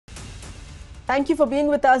Thank you for being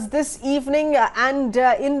with us this evening and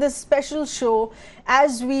in this special show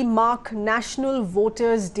as we mark National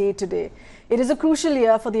Voters' Day today. It is a crucial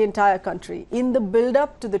year for the entire country. In the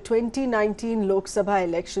build-up to the 2019 Lok Sabha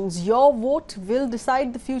elections, your vote will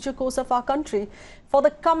decide the future course of our country for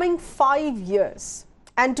the coming 5 years.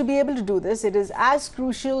 And to be able to do this, it is as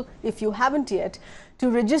crucial, if you haven't yet, to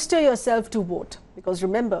register yourself to vote. Because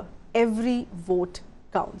remember, every vote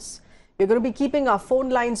counts. We're going to be keeping our phone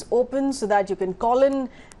lines open so that you can call in,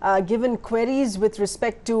 given queries with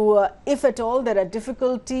respect to, if at all, there are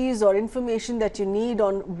difficulties or information that you need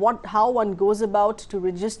on how one goes about to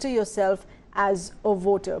register yourself as a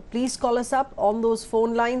voter. Please call us up on those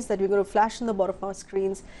phone lines that we're going to flash on the bottom of our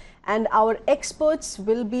screens, and our experts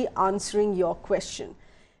will be answering your question.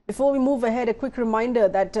 Before we move ahead, a quick reminder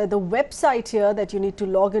that the website here that you need to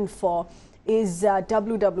log in for is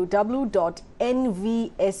www.nvsp.in.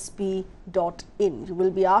 You will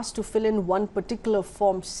be asked to fill in one particular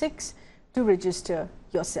Form 6 to register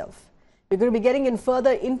yourself. We're going to be getting in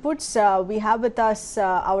further inputs. We have with us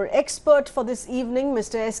our expert for this evening,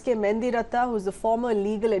 Mr. S.K. Mendiratta, who is the former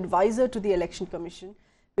legal advisor to the Election Commission.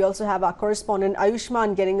 We also have our correspondent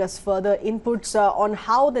Ayushman getting us further inputs on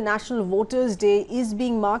how the National Voters' Day is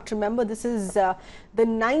being marked. Remember, this is the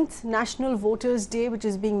 9th National Voters' Day, which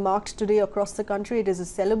is being marked today across the country. It is a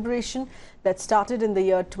celebration that started in the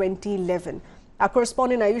year 2011. Our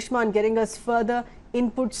correspondent Ayushman getting us further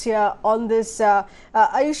inputs here on this.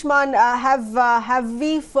 Ayushman, have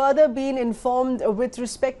we further been informed with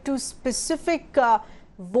respect to specific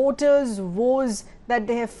voters' woes that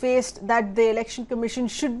they have faced that the Election Commission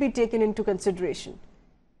should be taken into consideration?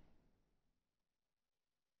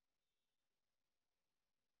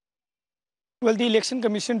 Well, the Election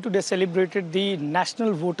Commission today celebrated the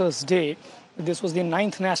National Voters' Day. This was the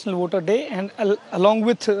 9th National Voter Day, and along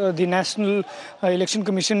with the National Election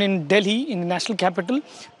Commission in Delhi, in the national capital,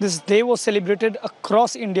 this day was celebrated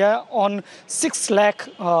across India on 6 lakh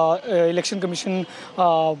Election Commission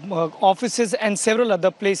offices and several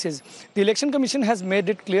other places. The Election Commission has made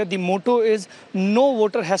it clear the motto is no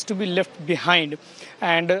voter has to be left behind.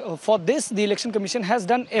 And for this, the Election Commission has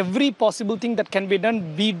done every possible thing that can be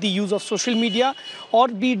done, be it the use of social media or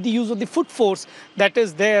be it the use of the foot force that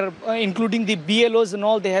is there, including the BLOs and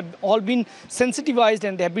all. They have all been sensitized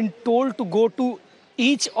and they have been told to go to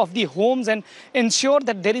each of the homes and ensure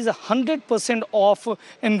that there is 100% of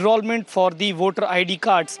enrollment for the voter ID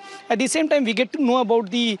cards. At the same time, we get to know about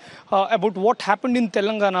what happened in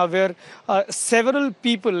Telangana, where several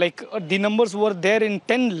people, the numbers were there in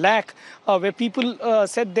 10 lakh, where people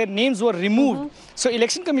said their names were removed. So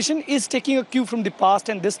Election Commission is taking a cue from the past,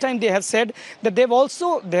 and this time they have said that they have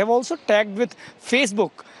also tagged with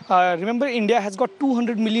Facebook. Remember, India has got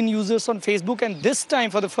 200 million users on Facebook, and this time,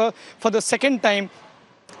 for the second time,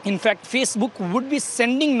 in fact, Facebook would be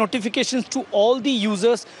sending notifications to all the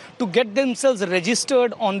users to get themselves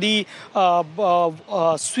registered on the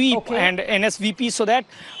sweep and NSVP so that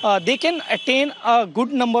they can attain a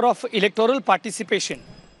good number of electoral participation.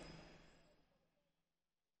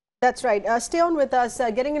 That's right. Stay on with us.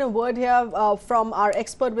 Getting in a word here from our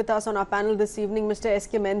expert with us on our panel this evening, Mr.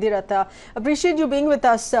 S.K. Mendiratta. Appreciate you being with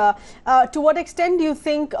us. To what extent do you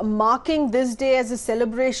think marking this day as a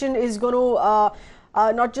celebration is going to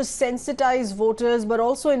not just sensitize voters, but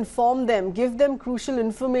also inform them, give them crucial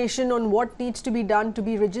information on what needs to be done to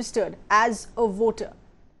be registered as a voter?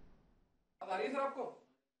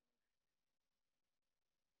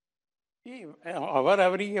 Our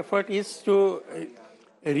every effort is to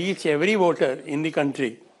reach every voter in the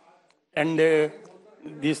country, and this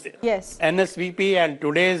NSVP and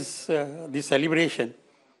today's the celebration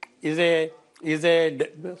is a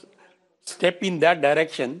step in that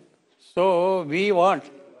direction. So we want,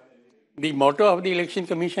 the motto of the Election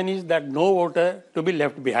Commission is that no voter to be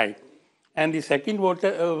left behind, and the second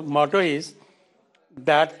motto is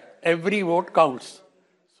that every vote counts.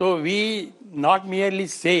 So we not merely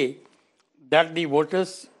say that the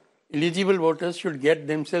eligible voters should get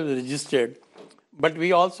themselves registered, but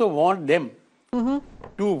we also want them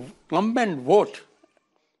to come and vote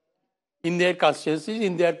in their constituencies,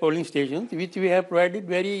 in their polling stations, which we have provided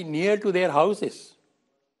very near to their houses.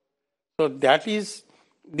 So that is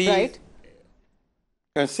the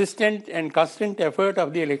consistent and constant effort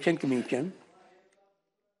of the Election Commission.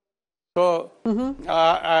 So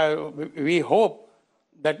we hope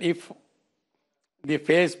that if the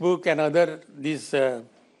Facebook and other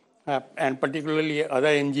and particularly other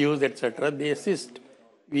NGOs, etc., they assist,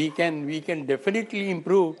 we can definitely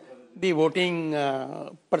improve the voting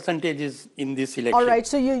percentages in this election. All right.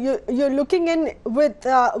 So you're looking in with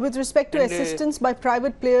respect to assistance by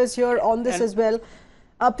private players here on this as well.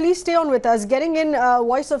 Please stay on with us. Getting in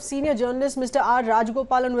voice of senior journalist Mr. R.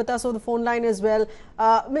 Rajgopalan with us on the phone line as well.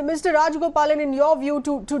 Mr. Rajgopalan, in your view,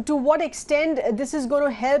 to what extent this is going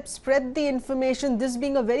to help spread the information, this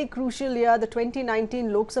being a very crucial year, the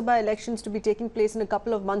 2019 Lok Sabha elections to be taking place in a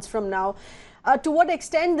couple of months from now. To what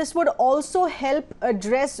extent this would also help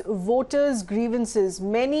address voters' grievances,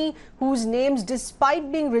 many whose names,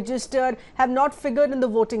 despite being registered, have not figured in the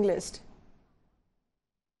voting list?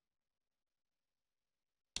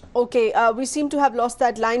 Okay, we seem to have lost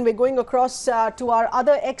that line. We're going across to our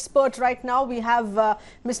other expert right now. We have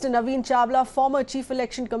Mr. Naveen Chawla, former Chief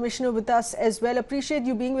Election Commissioner, with us as well. Appreciate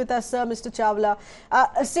you being with us, sir, Mr. Chawla.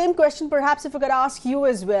 Same question, perhaps, if I could ask you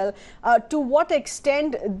as well. To what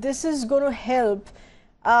extent this is going to help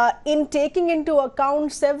in taking into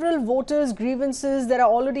account several voters' grievances that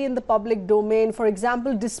are already in the public domain? For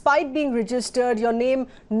example, despite being registered, your name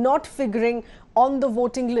not figuring on the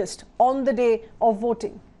voting list on the day of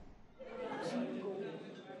voting.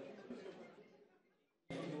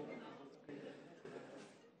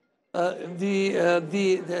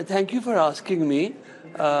 Thank you for asking me.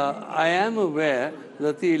 I am aware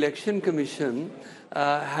that the Election Commission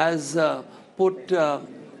has put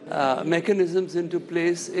mechanisms into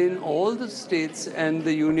place in all the states and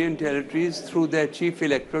the union territories through their chief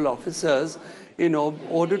electoral officers in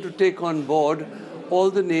order to take on board all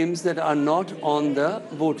the names that are not on the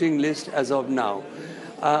voting list as of now.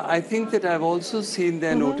 I think that I've also seen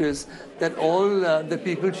their notice that all the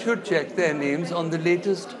people should check their names on the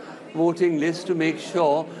latest voting list to make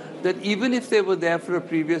sure that even if they were there for a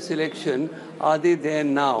previous election, are they there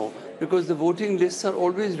now? Because the voting lists are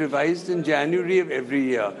always revised in January of every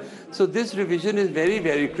year. So this revision is very,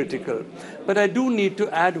 very critical. But I do need to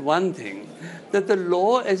add one thing, that the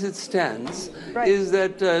law as it stands is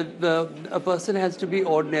that a person has to be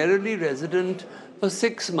ordinarily resident for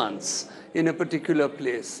 6 months in a particular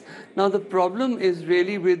place. Now, the problem is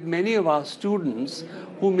really with many of our students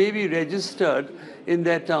who may be registered in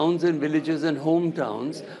their towns and villages and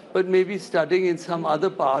hometowns, but may be studying in some other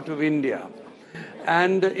part of India.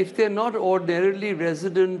 And if they're not ordinarily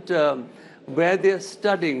resident where they're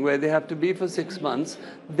studying, where they have to be for 6 months,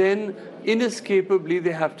 then inescapably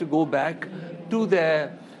they have to go back to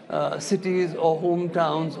their cities or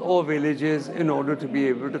hometowns or villages in order to be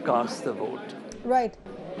able to cast the vote. Right.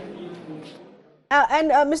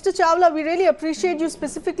 Mr. Chawla, we really appreciate you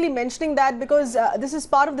specifically mentioning that, because this is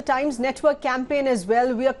part of the Times Network campaign as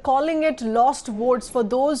well. We are calling it lost votes for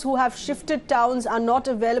those who have shifted towns, are not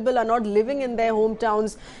available, are not living in their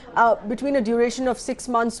hometowns between a duration of 6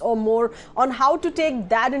 months or more, on how to take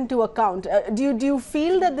that into account. Do you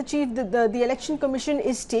feel that the Election Commission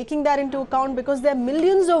is taking that into account? Because there are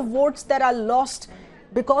millions of votes that are lost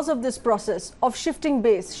because of this process of shifting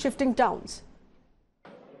base, shifting towns.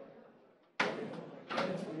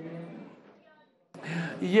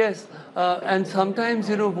 Yes, and sometimes,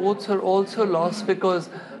 votes are also lost because,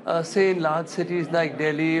 say, in large cities like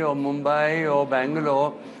Delhi or Mumbai or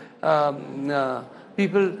Bangalore,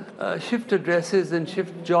 people shift addresses and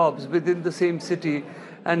shift jobs within the same city,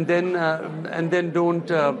 and then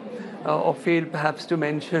don't or fail perhaps to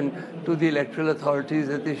mention to the electoral authorities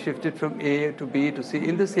that they shifted from A to B to C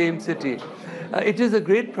in the same city. It is a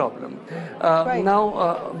great problem.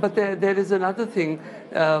 Now, but there is another thing.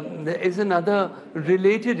 There is another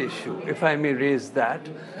related issue, if I may raise that,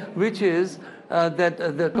 which is that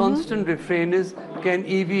the constant refrain is, can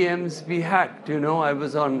EVMs be hacked? I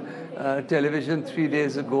was on television 3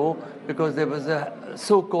 days ago because there was a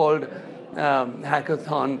so-called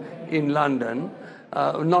hackathon in London,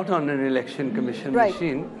 not on an election commission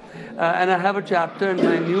machine. And I have a chapter in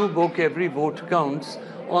my new book, Every Vote Counts,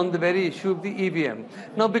 on the very issue of the EVM.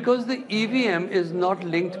 Now, because the EVM is not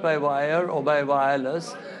linked by wire or by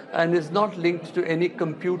wireless and is not linked to any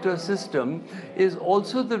computer system, is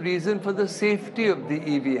also the reason for the safety of the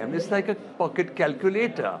EVM. It's like a pocket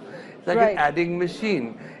calculator. It's like an adding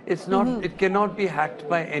machine. It's not. It cannot be hacked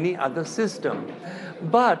by any other system.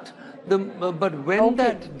 But when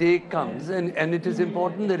that day comes, and it is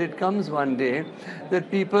important that it comes one day, that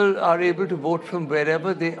people are able to vote from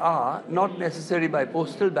wherever they are, not necessarily by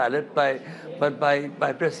postal ballot, but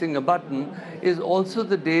by pressing a button, is also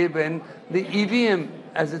the day when the EVM,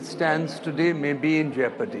 as it stands today, may be in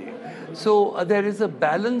jeopardy. So there is a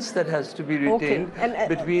balance that has to be retained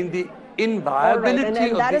between the inviolability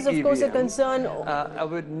and that of is, the of course, a EVM, concern.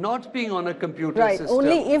 with not being on a computer system.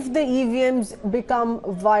 Only if the EVMs become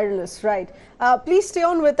wireless, please stay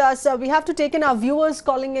on with us. We have to take in our viewers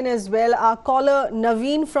calling in as well. Our caller,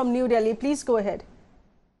 Naveen from New Delhi. Please go ahead.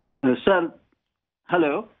 Sir,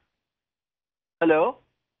 hello? Hello?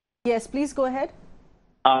 Yes, please go ahead.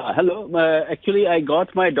 Hello. Actually, I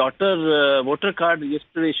got my daughter voter card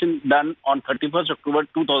registration done on 31st October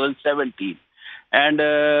 2017. And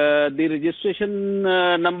the registration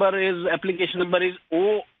application number is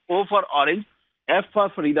O for Orange, F for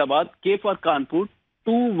Faridabad, K for Kanpur,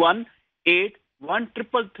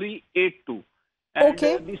 218133382. And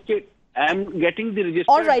Okay. the state, I'm getting the registered.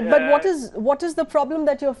 All right, but what is the problem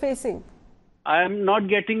that you're facing? I am not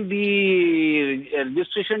getting the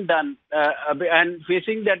registration done, and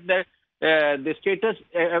facing that the status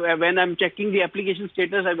when I'm checking the application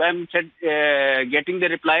status, I'm getting the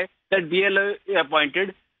reply that BLO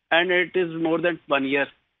appointed, and it is more than 1 year,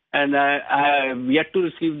 and I have yet to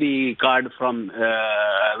receive the card from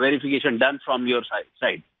verification done from your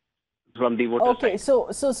side, from the voter Okay,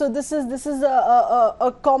 side. so this is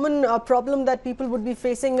a common problem that people would be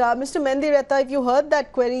facing. Mr. Mendiratta, if you heard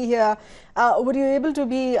that query here, would you able to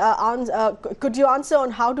be could you answer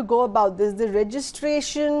on how to go about this? The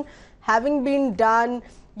registration having been done,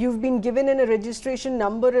 you've been given in a registration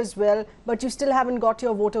number as well, but you still haven't got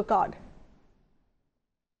your voter card.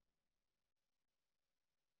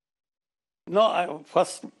 No,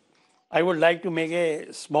 first, I would like to make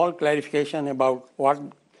a small clarification about what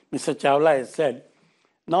Mr. Chawla has said.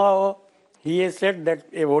 Now, he has said that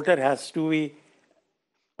a voter has to be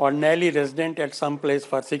ordinarily resident at some place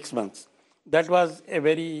for 6 months. That was a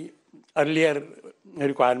very earlier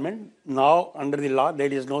requirement. Now, under the law,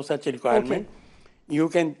 there is no such requirement.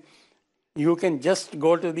 Okay. You can just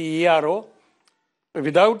go to the ERO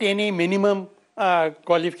without any minimum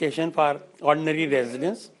qualification for ordinary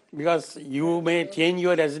residence, because you may change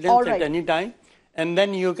your residence at any time, and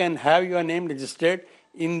then you can have your name registered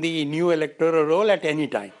in the new electoral roll at any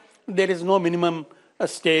time. There is no minimum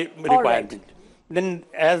stay requirement. Then,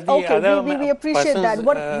 as the other we appreciate that.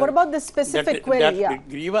 What about this specific query? That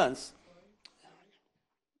grievance.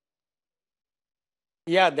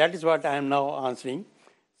 Yeah, that is what I am now answering.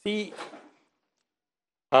 See,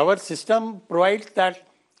 our system provides that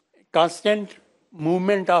constant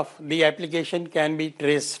movement of the application can be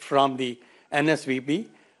traced from the NSVP,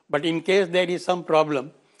 but in case there is some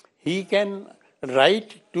problem, he can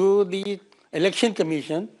write to the Election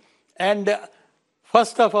Commission. And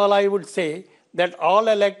first of all, I would say that all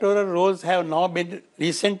electoral rolls have now been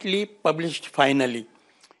recently published finally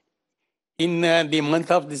in the month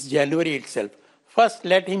of this January itself. First,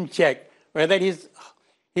 let him check whether his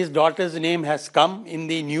daughter's name has come in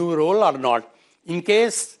the new roll or not. In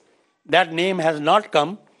case that name has not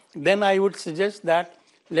come, then I would suggest that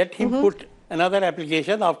let him put another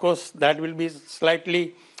application. Of course, that will be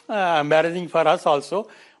slightly embarrassing for us also,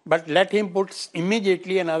 but let him put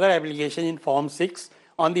immediately another application in Form 6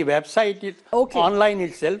 on the website, online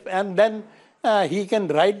itself, and then he can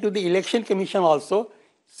write to the Election Commission also,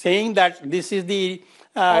 saying that this is the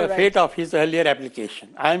fate of his earlier application.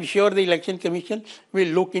 I am sure the Election Commission will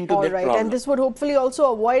look into that problem. And this would hopefully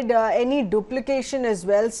also avoid any duplication as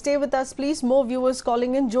well. Stay with us, please. More viewers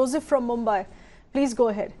calling in. Joseph from Mumbai, please go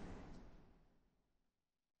ahead.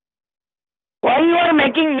 Why you are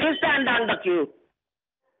making me stand on the queue?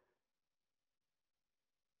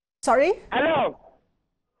 Sorry? Hello?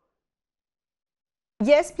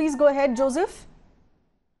 Yes, please go ahead, Joseph.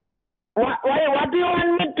 What do you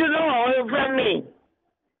want me to know from me?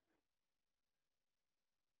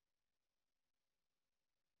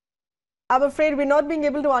 I'm afraid we're not being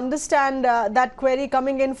able to understand that query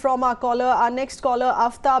coming in from our caller. Our next caller,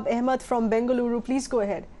 Aftab Ahmed from Bengaluru. Please go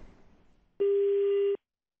ahead.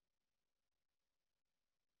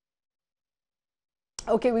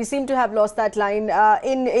 Okay, we seem to have lost that line.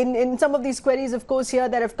 In some of these queries, of course, here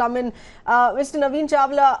that have come in, Mr. Naveen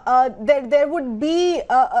Chawla, there would be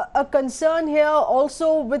a concern here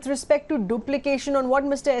also with respect to duplication on what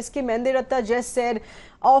Mr. S.K. Mendiratta just said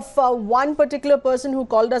of one particular person who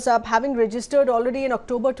called us up having registered already in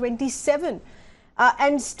October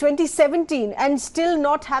 2017 and still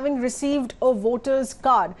not having received a voter's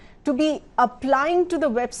card. To be applying to the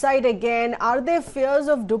website again, are there fears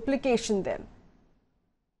of duplication then?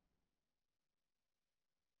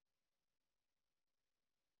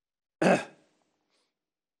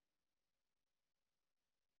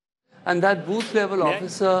 And that booth level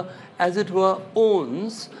officer, as it were,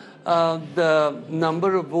 owns the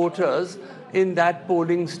number of voters in that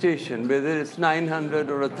polling station, whether it's 900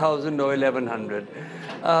 or 1,000 or 1,100.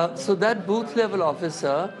 So that booth level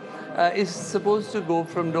officer is supposed to go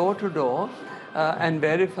from door to door and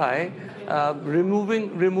verify,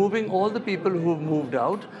 removing all the people who've moved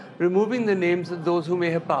out, removing the names of those who may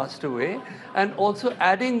have passed away, and also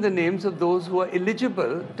adding the names of those who are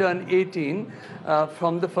eligible, turn 18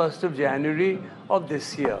 from the 1st of January of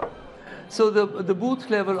this year. So the booth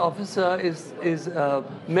level officer is a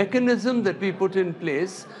mechanism that we put in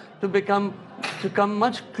place to come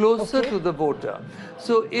much closer to the voter.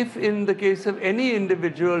 So if in the case of any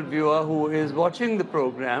individual viewer who is watching the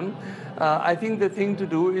program, I think the thing to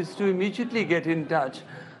do is to immediately get in touch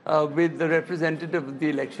with the representative of the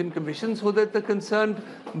Election Commission so that the concerned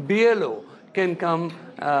BLO can come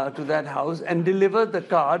to that house and deliver the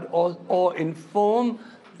card or inform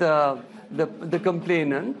the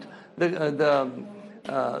complainant, the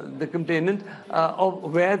complainant of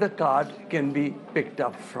where the card can be picked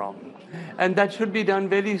up from. And that should be done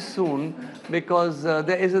very soon because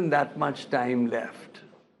there isn't that much time left.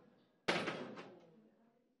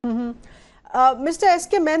 Mr.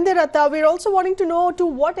 S.K. Mendiratha, we're also wanting to know to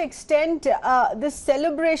what extent this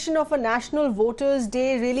celebration of a National Voters'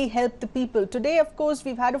 Day really helped the people. Today, of course,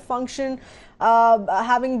 we've had a function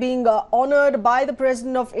having been honored by the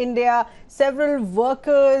President of India, several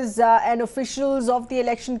workers and officials of the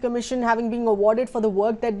Election Commission having been awarded for the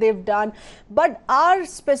work that they've done. But are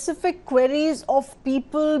specific queries of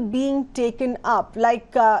people being taken up,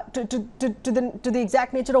 like to the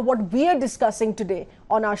exact nature of what we are discussing today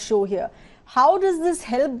on our show here? How does this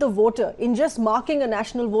help the voter in just marking a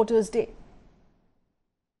National Voters' Day?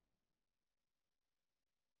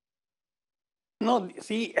 No,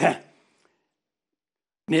 see,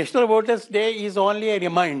 National Voters' Day is only a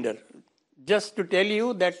reminder, just to tell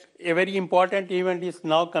you that a very important event is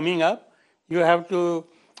now coming up. You have to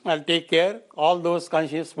take care. All those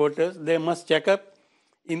conscious voters, they must check up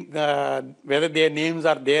in whether their names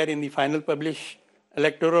are there in the final published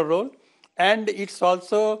electoral roll. And it's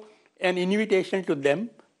also an invitation to them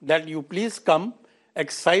that you please come,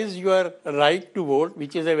 exercise your right to vote,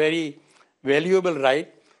 which is a very valuable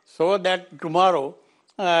right, so that tomorrow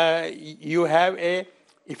you have a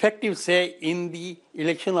effective say in the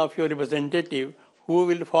election of your representative who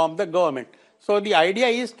will form the government. So the idea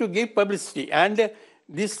is to give publicity, and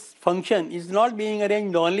this function is not being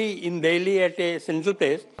arranged only in Delhi at a central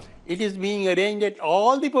place. It is being arranged at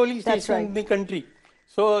all the polling stations in the country.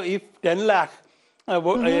 So if 10 lakh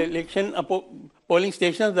polling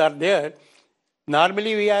stations are there,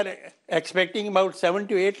 normally we are expecting about 7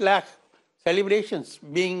 to 8 lakh celebrations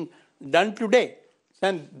being done today.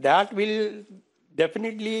 And that will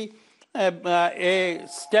definitely a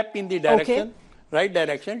step in the direction, right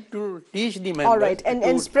direction, to teach the members. All right,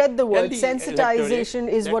 and spread the word. Sensitization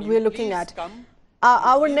is what we're looking at.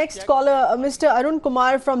 Our next caller, Mr. Arun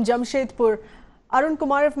Kumar from Jamshedpur. Arun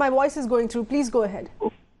Kumar, if my voice is going through, please go ahead.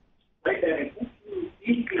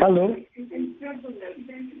 Hello.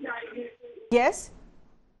 Yes?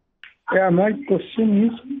 Yeah, my question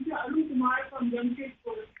is.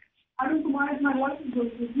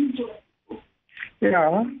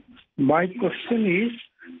 Yeah, my question is,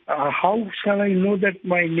 how shall I know that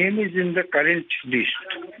my name is in the current list?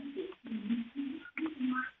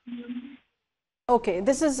 Okay,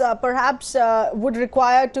 this is perhaps would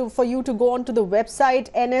require for you to go onto the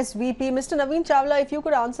website NSVP. Mr. Naveen Chawla, if you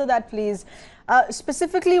could answer that, please.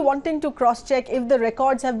 Specifically wanting to cross-check if the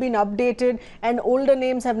records have been updated and older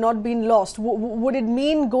names have not been lost. Would it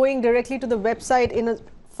mean going directly to the website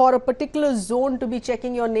for a particular zone to be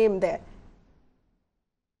checking your name there?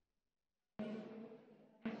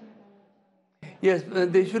 Yes,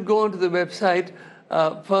 they should go onto the website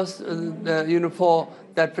first, for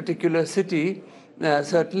that particular city,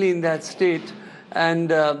 certainly in that state,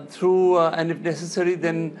 and and if necessary,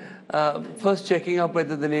 then first checking up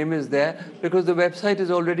whether the name is there, because the website has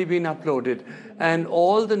already been uploaded. And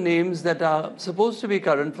all the names that are supposed to be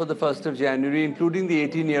current for the 1st of January, including the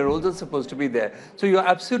 18-year-olds, are supposed to be there. So you're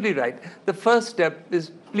absolutely right. The first step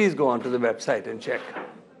is please go onto the website and check.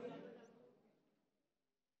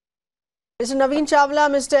 Mr. Naveen Chawla,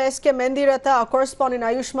 Mr. S.K. Mendiratha, our correspondent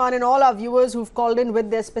Ayushman, and all our viewers who've called in with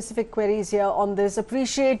their specific queries here on this.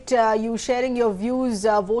 Appreciate you sharing your views,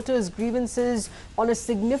 voters' grievances on a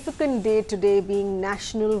significant day today, being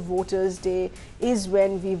National Voters' Day, is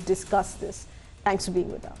when we've discussed this. Thanks for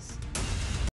being with us.